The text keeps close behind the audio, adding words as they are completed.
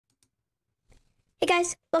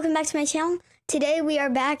guys, welcome back to my channel. Today we are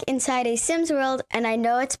back inside a Sims world, and I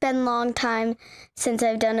know it's been a long time since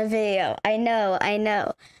I've done a video. I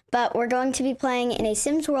know. But we're going to be playing in a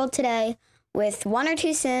Sims world today with 1 or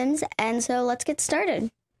 2 Sims, and so let's get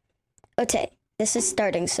started. Okay, this is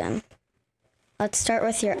starting sim. Let's start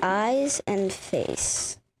with your eyes and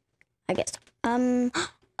face, I guess. Oh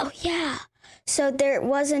yeah. So there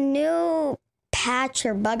was a new patch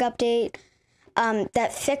or bug update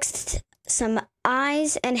that fixed some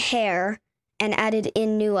eyes and hair and added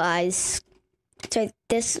in new eyes. So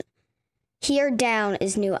this here down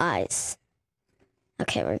is new eyes.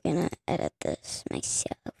 Okay, we're gonna edit this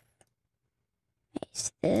myself.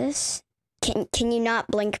 Is this? Can you not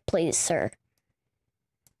blink, please, sir?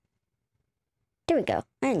 There we go.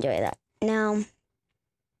 I enjoy that. Now,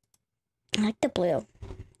 I like the blue.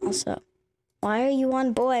 Also, why are you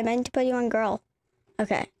on boy? I meant to put you on girl.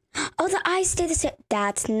 Okay. Oh, the eyes stay the same.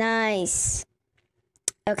 That's nice.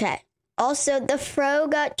 Okay. Also, the fro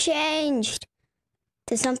got changed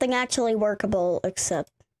to something actually workable,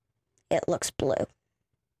 except it looks blue.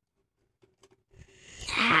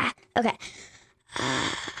 Okay.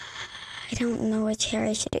 I don't know which hair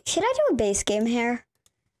I should do. Should I do a base game hair?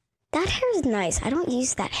 That hair is nice. I don't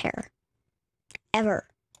use that hair. Ever.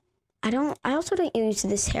 I also don't use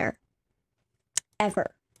this hair.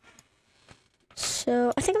 Ever.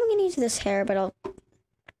 So, I think I'm going to use this hair, but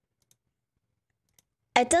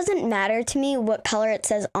it doesn't matter to me what color it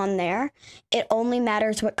says on there. It only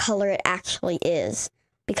matters what color it actually is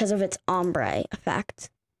because of its ombre effect.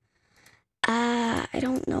 I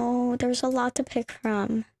don't know. There's a lot to pick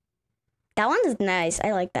from. That one's nice.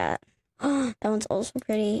 I like that. That one's also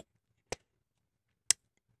pretty.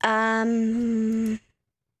 I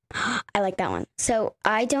like that one. So,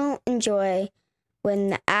 I don't enjoy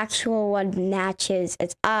when the actual one matches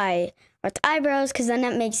its eye or its eyebrows, because then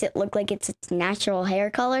that makes it look like it's its natural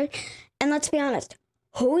hair color. And let's be honest,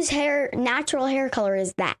 whose natural hair color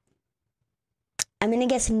is that? I'm gonna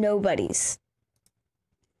guess nobody's.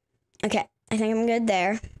 Okay, I think I'm good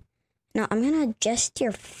there. Now I'm gonna adjust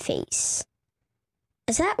your face.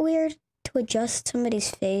 Is that weird to adjust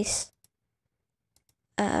somebody's face?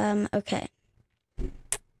 Okay.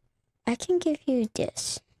 I can give you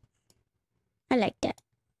this. I like that.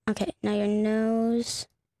 Okay, now your nose.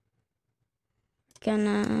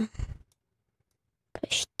 Gonna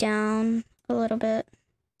push down a little bit.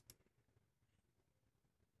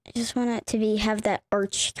 I just want it to have that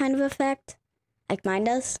arch kind of effect, like mine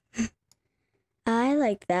does. I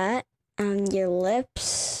like that. Your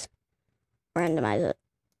lips. Randomize it.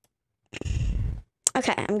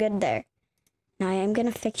 Okay, I'm good there. Now I am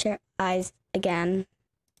gonna fix your eyes again,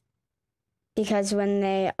 because when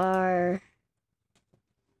they are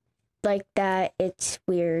like that, it's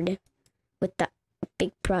weird with the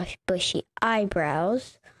big bushy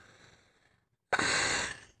eyebrows.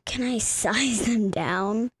 Can I size them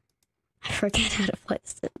down? I forget how to play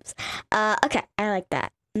Sims. Okay, I like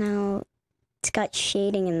that. Now it's got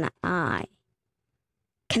shading in the eye.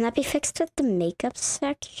 Can that be fixed with the makeup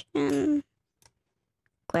section?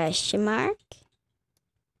 Question mark.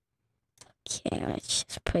 Okay, let's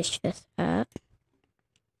just push this up.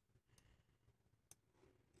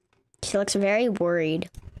 She looks very worried,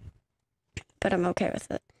 but I'm okay with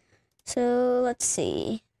it. So let's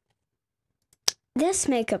see. This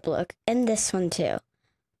makeup look and this one too.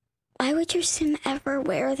 Why would your sim ever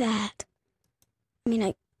wear that? I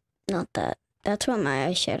mean, not that. That's what my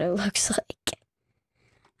eyeshadow looks like.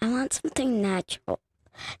 I want something natural.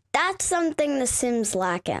 That's something the Sims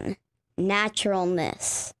lack in.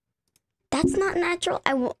 Naturalness. That's not natural.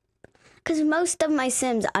 Because most of my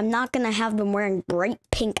Sims, I'm not going to have them wearing bright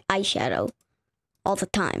pink eyeshadow all the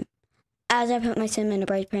time. As I put my Sim in a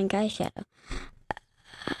bright pink eyeshadow.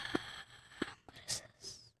 What is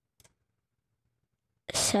this?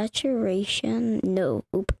 Saturation? No.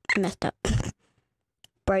 Oop, I messed up.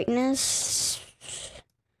 Brightness.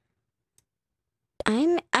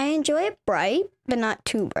 I enjoy it bright, but not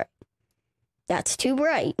too bright. That's too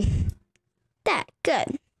bright. That,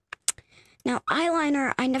 good. Now,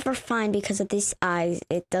 eyeliner, I never find because of these eyes.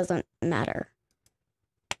 It doesn't matter.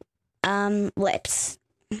 Lips.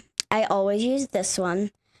 I always use this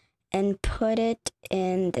one and put it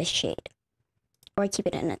in this shade. Or I keep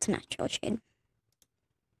it in its natural shade.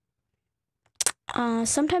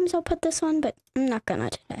 Sometimes I'll put this one, but I'm not gonna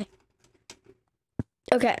today.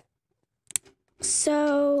 Okay.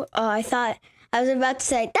 So, I thought I was about to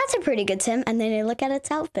say, that's a pretty good sim, and then I look at its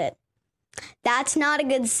outfit. That's not a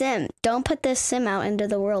good sim. Don't put this sim out into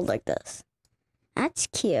the world like this. That's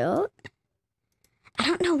cute. I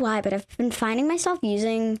don't know why, but I've been finding myself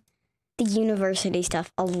using the university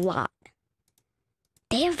stuff a lot.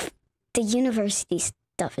 They have the university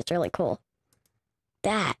stuff is really cool.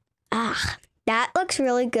 That looks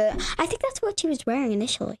really good. I think that's what she was wearing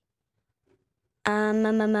initially.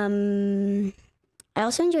 I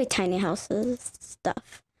also enjoy tiny houses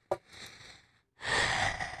stuff.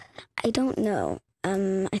 I don't know.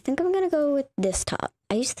 I think I'm gonna go with this top.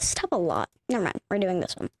 I use this top a lot. Never mind. We're doing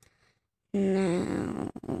this one. No.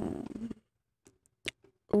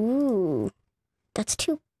 Ooh, that's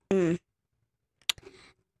too.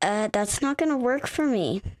 That's not gonna work for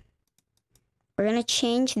me. We're gonna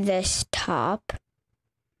change this top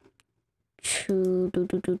to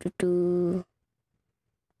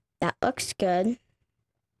That looks good.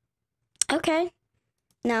 Okay.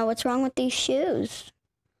 Now, what's wrong with these shoes?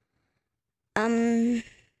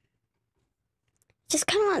 Just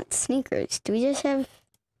kind of want sneakers. Do we just have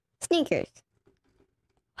sneakers?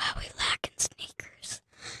 Wow, we lack in sneakers.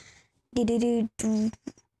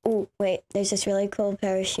 Oh, wait. There's this really cool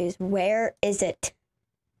pair of shoes. Where is it?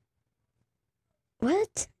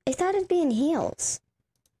 What? I thought it'd be in heels.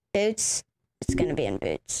 Boots. It's gonna be in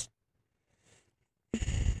boots.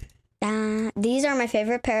 These are my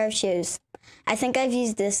favorite pair of shoes. I think I've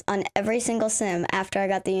used this on every single sim after I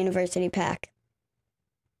got the university pack.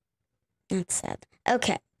 That's sad.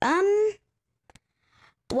 Okay.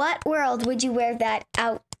 What world would you wear that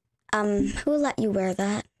out? Who let you wear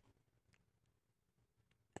that?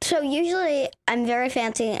 So usually I'm very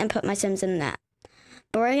fancy and put my sims in that.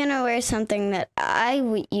 But we're gonna wear something that I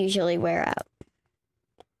would usually wear out.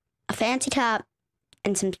 A fancy top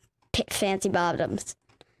and some fancy bottoms.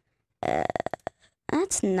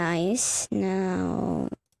 That's nice. Now,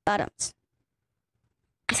 bottoms.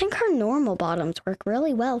 I think our normal bottoms work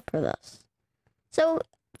really well for this. So,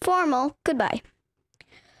 formal, goodbye.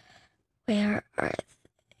 Where are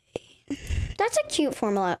they? That's a cute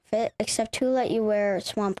formal outfit, except who let you wear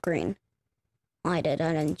swamp green? Well, I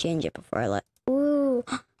didn't change it before I let. Ooh,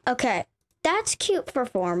 okay. That's cute for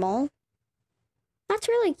formal. That's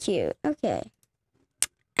really cute. Okay.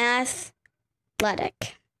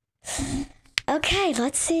 Athletic. Okay,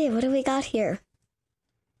 let's see. What do we got here?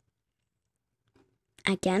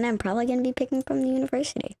 Again, I'm probably going to be picking from the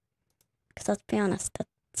university. Because let's be honest,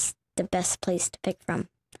 that's the best place to pick from.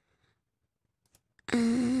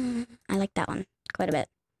 I like that one quite a bit.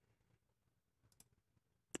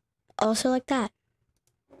 Also like that.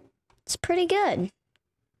 It's pretty good.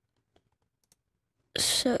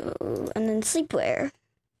 So, and then sleepwear.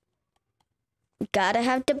 Gotta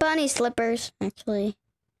have the bunny slippers, actually.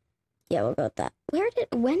 Yeah, we'll go with that.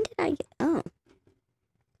 When did I get, oh.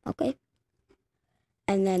 Okay.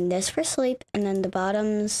 And then this for sleep, and then the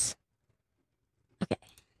bottoms. Okay.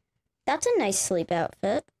 That's a nice sleep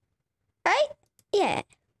outfit. Right? Yeah.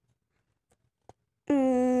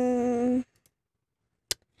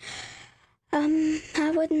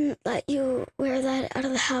 I wouldn't let you wear that out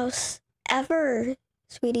of the house ever,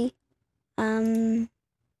 sweetie. Ooh,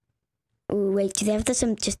 wait, do they have this?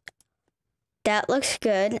 That looks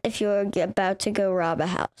good if you're about to go rob a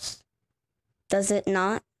house. Does it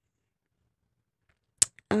not?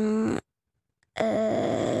 And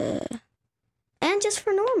just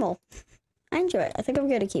for normal. I enjoy it. I think I'm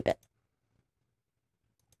going to keep it.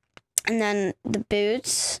 And then the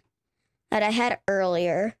boots that I had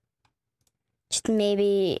earlier. Just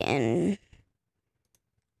maybe in...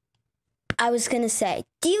 I was going to say,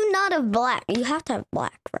 do you not have black? You have to have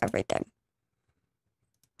black for everything.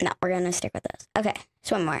 No, we're going to stick with this. Okay,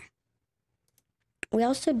 swimwear. We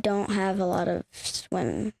also don't have a lot of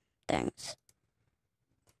swim things.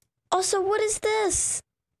 Also, what is this?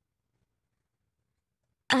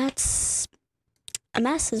 That's a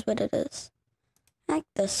mess is what it is. I like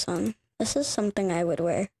this one. This is something I would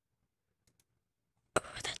wear. Oh,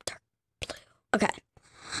 that dark blue. Okay.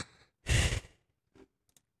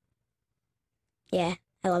 Yeah,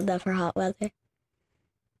 I love that for hot weather.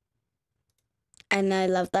 And I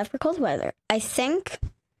love that for cold weather. I think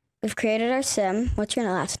we've created our sim. What's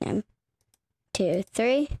your last name? 2,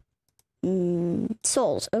 3.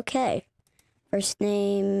 Souls. Okay. First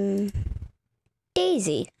name...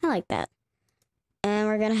 Daisy. I like that. And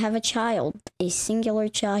we're going to have a child. A singular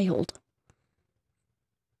child.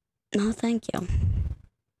 No, thank you.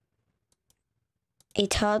 A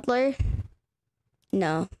toddler?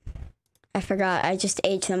 No. I forgot. I just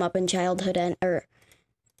aged them up in childhood and...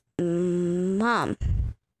 Mom.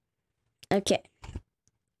 Okay.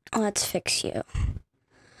 Let's fix you.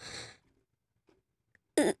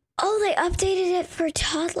 Oh, they updated it for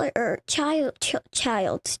toddler or children's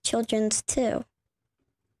too.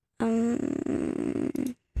 I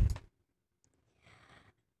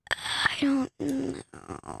don't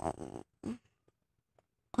know.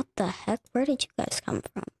 What the heck? Where did you guys come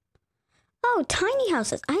from? Oh, tiny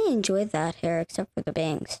houses. I enjoyed that hair, except for the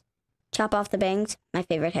bangs. Chop off the bangs. My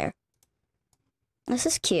favorite hair. This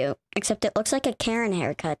is cute, except it looks like a Karen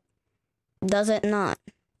haircut. Does it not?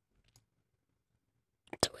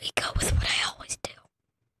 Do we go with what I always do?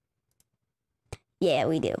 Yeah,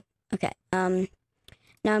 we do. Okay.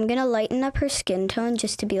 Now I'm gonna lighten up her skin tone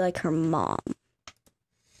just to be like her mom.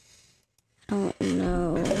 I don't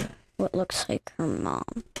know what looks like her mom.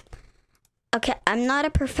 Okay, I'm not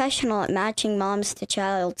a professional at matching moms to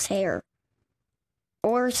child's hair.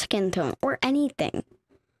 Or skin tone, or anything.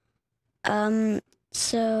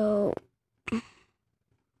 So... I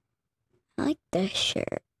like this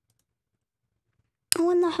shirt. Oh,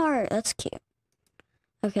 and the heart. That's cute.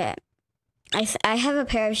 Okay. I have a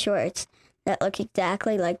pair of shorts that look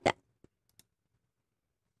exactly like that.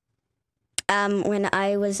 When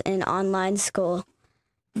I was in online school,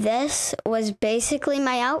 this was basically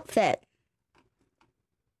my outfit.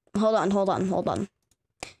 Hold on.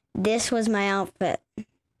 This was my outfit.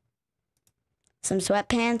 Some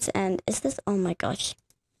sweatpants and is this? Oh my gosh.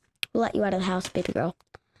 We'll let you out of the house, baby girl.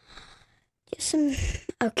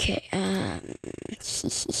 Okay,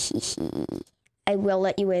 I will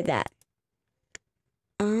let you wear that.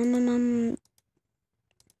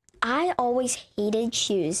 I always hated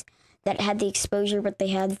shoes that had the exposure, but they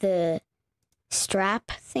had the strap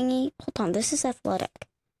thingy. Hold on, this is athletic.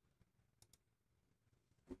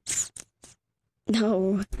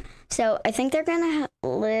 No. So, I think they're gonna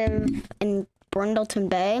live in Brundleton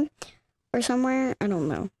Bay or somewhere. I don't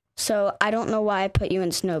know. So, I don't know why I put you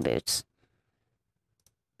in snow boots.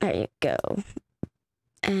 There you go.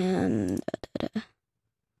 And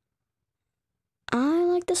I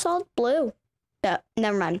like the solid blue.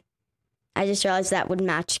 Never mind. I just realized that would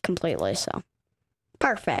match completely, so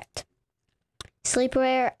perfect.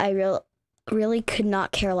 Sleepwear, I really could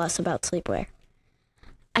not care less about sleepwear.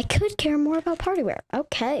 I could care more about party wear.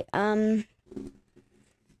 Okay.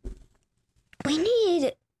 We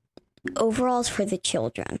need overalls for the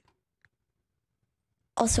children.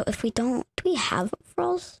 Also, if we don't, do we have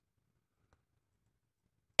overalls?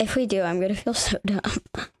 If we do, I'm going to feel so dumb.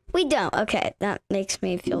 We don't. Okay, that makes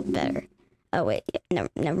me feel better. Oh, wait.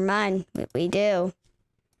 Never mind. We do.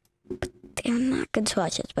 But they're not good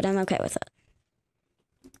swatches, but I'm okay with it.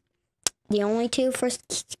 The only two for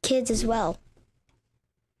kids as well.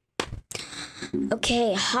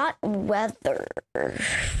 Okay, hot weather.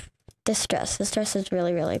 This dress is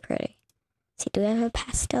really, really pretty. See, do we have a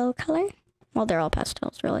pastel color? Well, they're all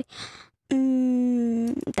pastels, really.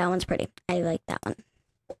 That one's pretty. I like that one.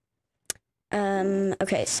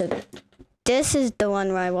 Okay, so this is the one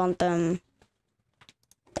where I want them.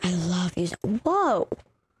 I love using. Whoa!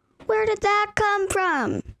 Where did that come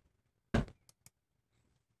from?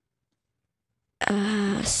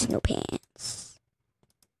 Snow pants.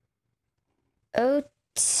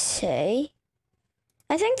 Okay.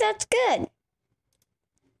 I think that's good.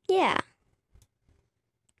 Yeah.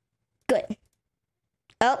 Good.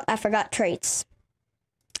 Oh, I forgot traits.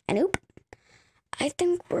 And oop. I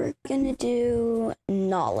think we're gonna do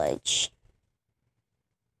knowledge.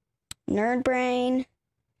 Nerd brain.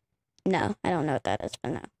 No, I don't know what that is,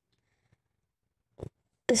 but no.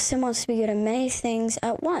 The sim wants to be good at many things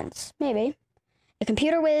at once. Maybe. A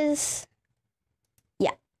computer whiz.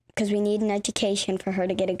 Yeah, because we need an education for her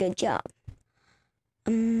to get a good job.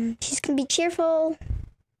 She's gonna be cheerful,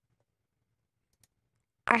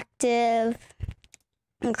 active,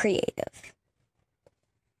 and creative.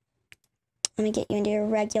 Let me get you into your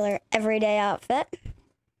regular everyday outfit.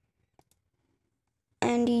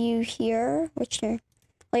 And you here? What's your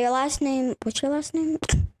last name?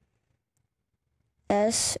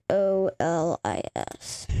 S-O-L-I-S.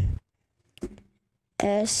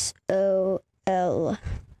 S-O-L-I-S.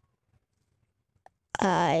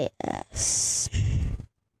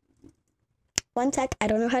 One sec, I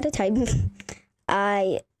don't know how to type.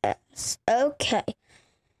 I-S. Okay.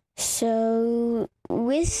 So,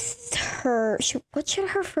 with her, what should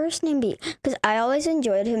her first name be? Because I always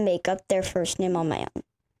enjoyed to make up their first name on my own.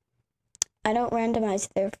 I don't randomize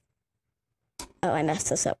their... Oh, I messed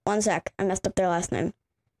this up. One sec, I messed up their last name.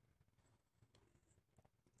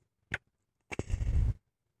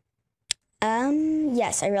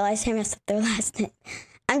 Yes, I realized I messed up their last name.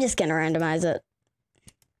 I'm just gonna randomize it.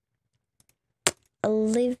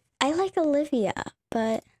 I like Olivia,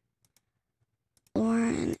 but...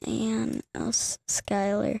 Lauren, Ann,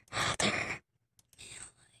 Skylar,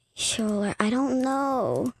 Scholar. I don't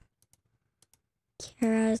know.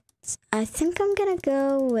 Kara, I think I'm gonna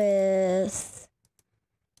go with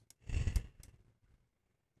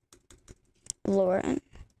Lauren.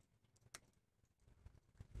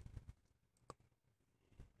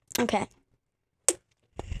 Okay.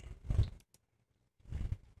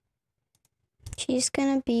 She's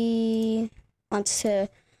gonna be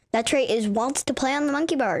that trait is wants to play on the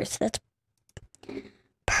monkey bars. That's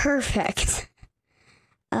perfect.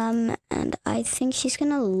 And I think she's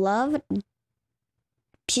gonna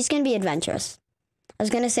be adventurous. I was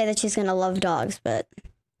gonna say that she's gonna love dogs, but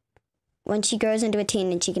when she grows into a teen,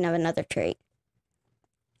 then she can have another trait.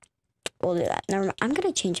 We'll do that. Never mind. I'm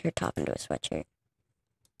gonna change her top into a sweatshirt.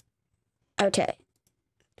 Okay.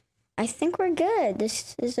 I think we're good.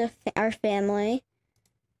 This is our family.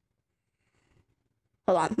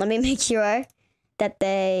 Hold on. Let me make sure that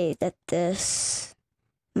this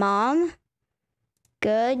mom,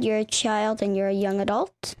 good, you're a child and you're a young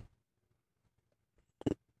adult.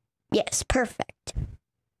 Yes, perfect.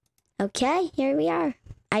 Okay, here we are.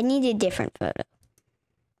 I need a different photo.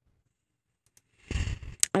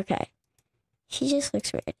 Okay. She just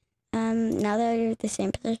looks weird. Now that you're at the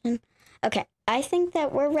same position. Okay, I think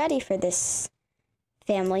that we're ready for this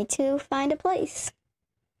family to find a place.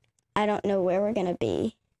 I don't know where we're gonna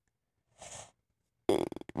be.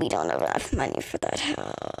 We don't have enough money for that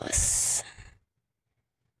house.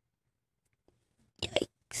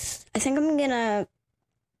 Yikes. I think I'm gonna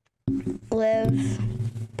live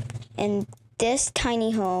in this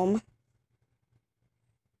tiny home,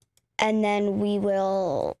 and then we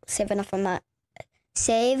will save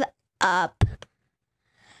up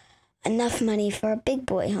enough money for a big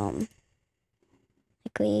boy home.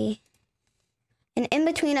 And in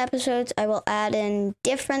between episodes, I will add in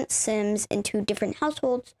different Sims into different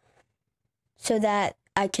households so that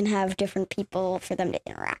I can have different people for them to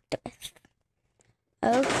interact with.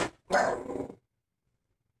 Oh.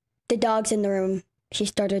 The dog's in the room. She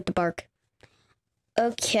started to bark.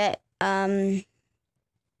 Okay.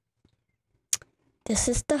 This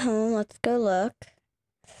is the home. Let's go look.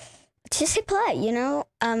 Let's just hit play, you know?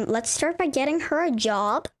 Let's start by getting her a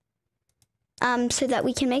job. So that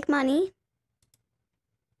we can make money.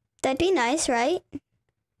 That'd be nice, right?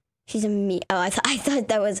 She's oh, I thought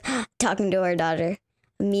that was talking to her daughter.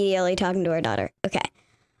 Immediately talking to her daughter. Okay.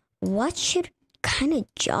 What kind of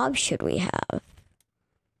job should we have?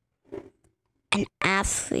 An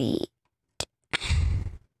athlete.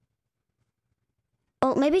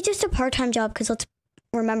 Oh, maybe just a part-time job, because let's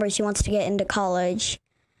remember she wants to get into college.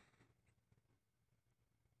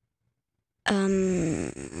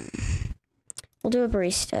 We'll do a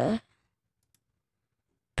barista.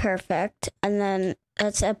 Perfect. And then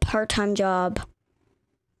that's a part-time job.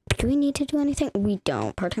 Do we need to do anything? We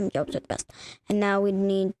don't. Part-time jobs are the best. And now we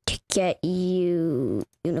need to get you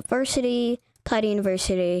university. Apply to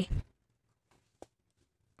university.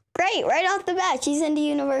 Great. Right off the bat, she's into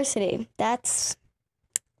university. That's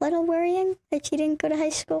a little worrying that she didn't go to high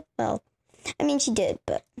school. Well, I mean, she did,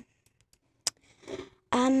 but...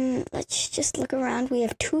 let's just look around. We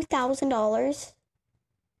have $2,000.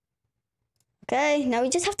 Okay, now we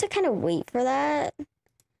just have to kind of wait for that.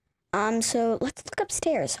 So let's look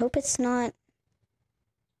upstairs. Hope it's not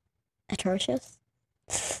atrocious.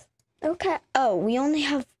 Okay. Oh, we only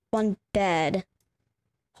have one bed.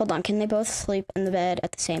 Hold on, can they both sleep in the bed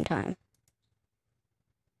at the same time?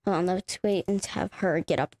 Hold on, let's wait and have her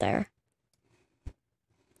get up there.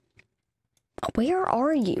 Where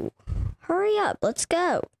are you? Hurry up, let's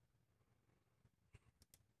go.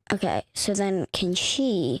 Okay, so then can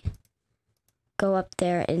she go up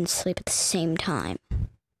there and sleep at the same time?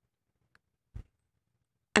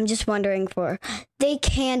 I'm just wondering they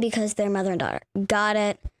can because they're mother and daughter. Got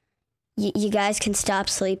it. You guys can stop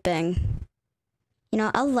sleeping. You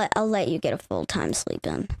know, I'll let you get a full-time sleep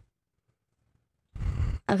in.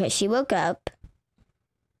 Okay, she woke up.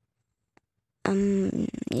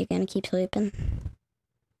 You're gonna keep sleeping?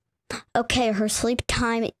 Okay, her sleep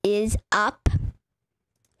time is up.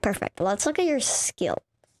 Perfect. Let's look at your skills.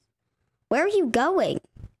 Where are you going?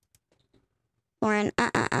 Lauren,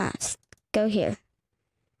 go here.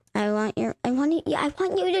 I want you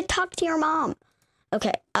to talk to your mom.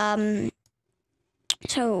 Okay,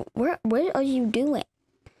 so what are you doing?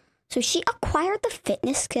 So she acquired the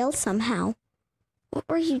fitness skill somehow. What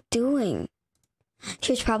were you doing?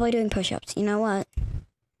 She was probably doing push-ups. You know what?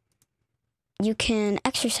 You can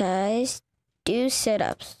exercise, do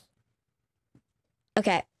sit-ups.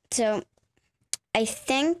 Okay, so I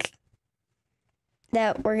think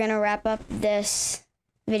that we're gonna wrap up this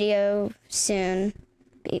video soon.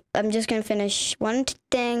 I'm just gonna finish one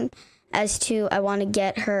thing as to I want to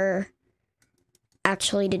get her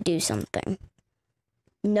actually to do something.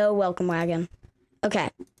 No welcome wagon.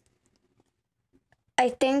 Okay. I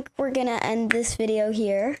think we're gonna end this video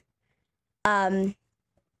here.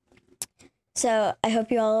 So I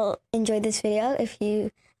hope you all enjoyed this video. If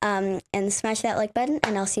you and smash that like button,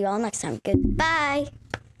 and I'll see you all next time. Goodbye.